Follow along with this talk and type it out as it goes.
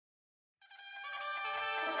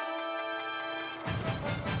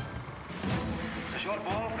It's a short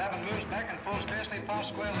ball, Bravin moves back and falls scarcely past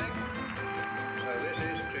square leg. So this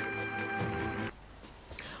is cricket.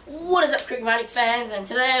 What is up, Cricketmatic fans? And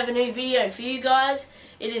today I have a new video for you guys.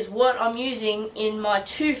 It is what I'm using in my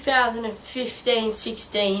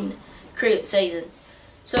 2015-16 cricket season.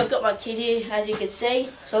 So I've got my kit here, as you can see.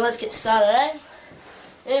 So let's get started, eh?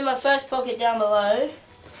 In my first pocket down below,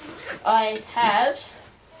 I have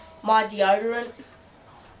my deodorant,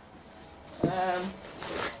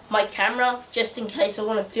 my camera, just in case I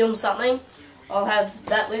want to film something. I'll have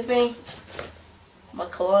that with me. My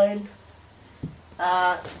cologne.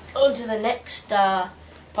 On to the next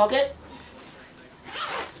pocket.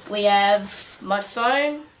 We have my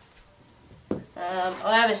phone. I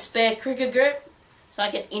have a spare cricket grip. It's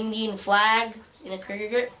like an Indian flag in a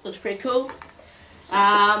cricket grip. Looks pretty cool.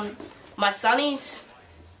 My sunnies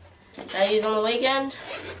that I use on the weekend.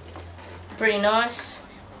 Pretty nice.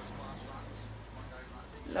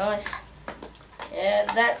 Nice. Yeah,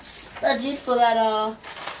 that's it for that. Oh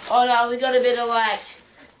no, we got a bit of like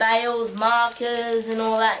bails, markers and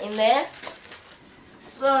all that in there.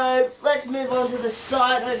 So let's move on to the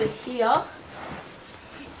side over here.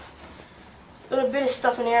 Got a bit of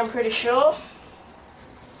stuff in here, I'm pretty sure.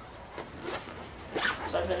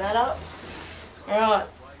 Let's open that up. Alright,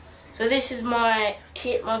 so this is my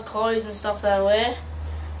kit, my clothes and stuff that I wear.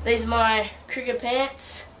 These are my cricket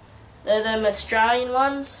pants. They're them Australian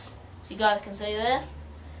ones, you guys can see there.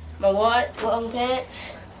 My white long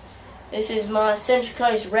pants. This is my Central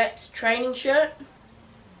Coast Reps training shirt.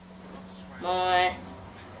 My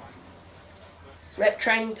rep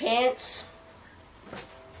training pants.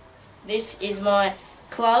 This is my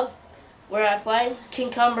club where I play,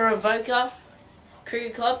 Kincumber Avoca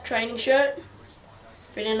Cricket Club training shirt.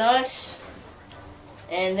 Pretty nice.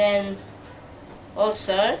 And then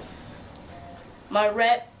also my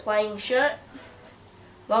rep playing shirt,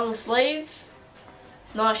 long sleeve,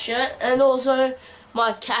 nice shirt, and also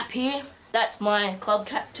my cap here, that's my club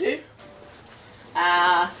cap too.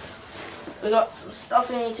 We got some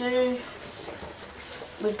stuff in here too.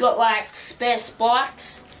 We've got like spare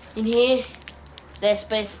spikes in here, they're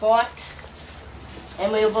spare spikes,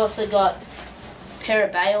 and we've also got a pair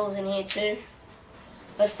of bails in here too.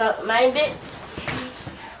 Let's start the main bit.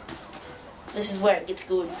 This is where it gets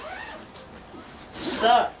good.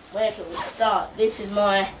 So, where can we start? This is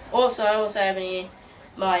my, I also have in here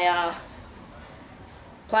my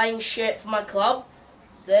playing shirt for my club,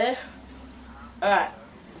 there. Alright,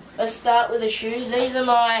 let's start with the shoes. These are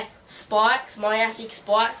my spikes, my ASICS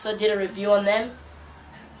spikes. I did a review on them.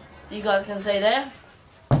 You guys can see there.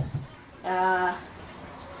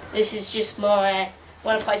 This is just my,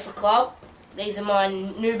 when I play for club. These are my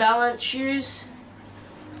New Balance shoes.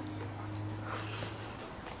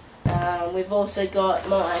 We've also got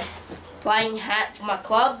my playing hat for my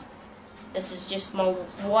club. This is just my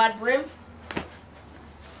wide brim.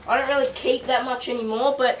 I don't really keep that much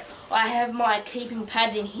anymore, but I have my keeping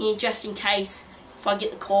pads in here just in case if I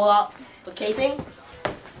get the call up for keeping.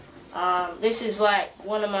 This is like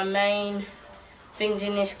one of my main things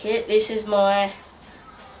in this kit. This is my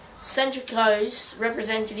Central Coast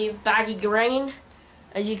representative baggy green,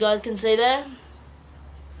 as you guys can see there.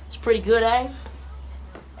 It's pretty good, eh?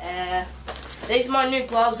 These are my new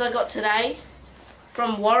gloves I got today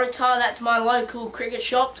from Waratah. That's my local cricket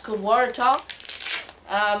shop. It's called Waratah.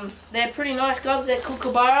 They're pretty nice gloves. They're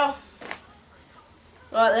Kookaburra.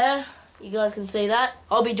 Right there. You guys can see that.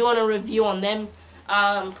 I'll be doing a review on them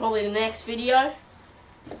probably the next video.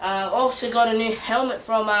 Also got a new helmet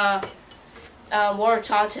from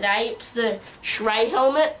Waratah today. It's the Shrey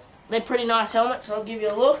helmet. They're pretty nice helmets. I'll give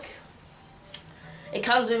you a look. It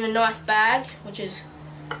comes with a nice bag, which is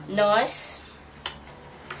nice.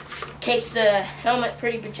 Keeps the helmet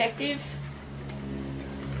pretty protective.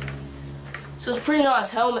 So it's a pretty nice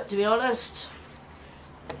helmet, to be honest.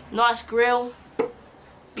 Nice grill.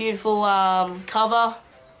 Beautiful cover.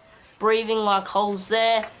 Breathing like holes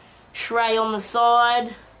there. Shrey on the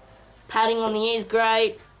side. Padding on the ears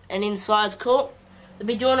great. And inside's cool. I'll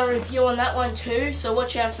be doing a review on that one too, so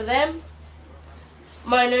watch out for them.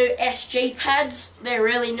 My new SG pads. They're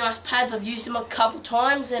really nice pads. I've used them a couple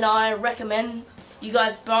times and I recommend you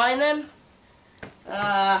guys buying them.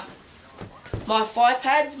 My thigh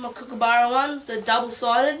pads, my Kookaburra ones, they're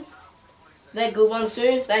double-sided. They're good ones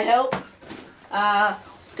too, they help. Got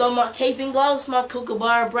my keeping gloves, my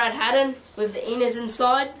Kookaburra Brad Haddon with the inners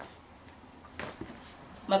inside.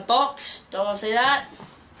 My box, don't want to see that.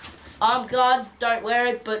 Arm guard, don't wear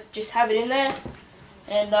it, but just have it in there.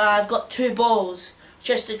 And I've got 2 balls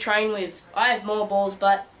just to train with. I have more balls,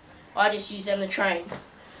 but I just use them to train.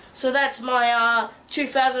 So that's my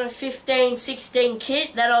 2015-16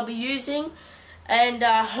 kit that I'll be using. And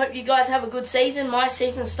hope you guys have a good season. My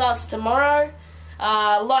season starts tomorrow.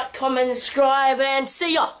 Like, comment, subscribe, and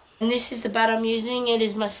see ya! And this is the bat I'm using. It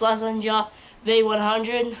is my Slazenger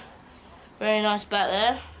V100. Very nice bat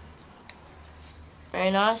there.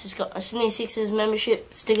 Very nice. It's got a Sydney Sixers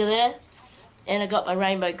membership sticker there. And I got my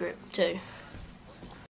rainbow grip too.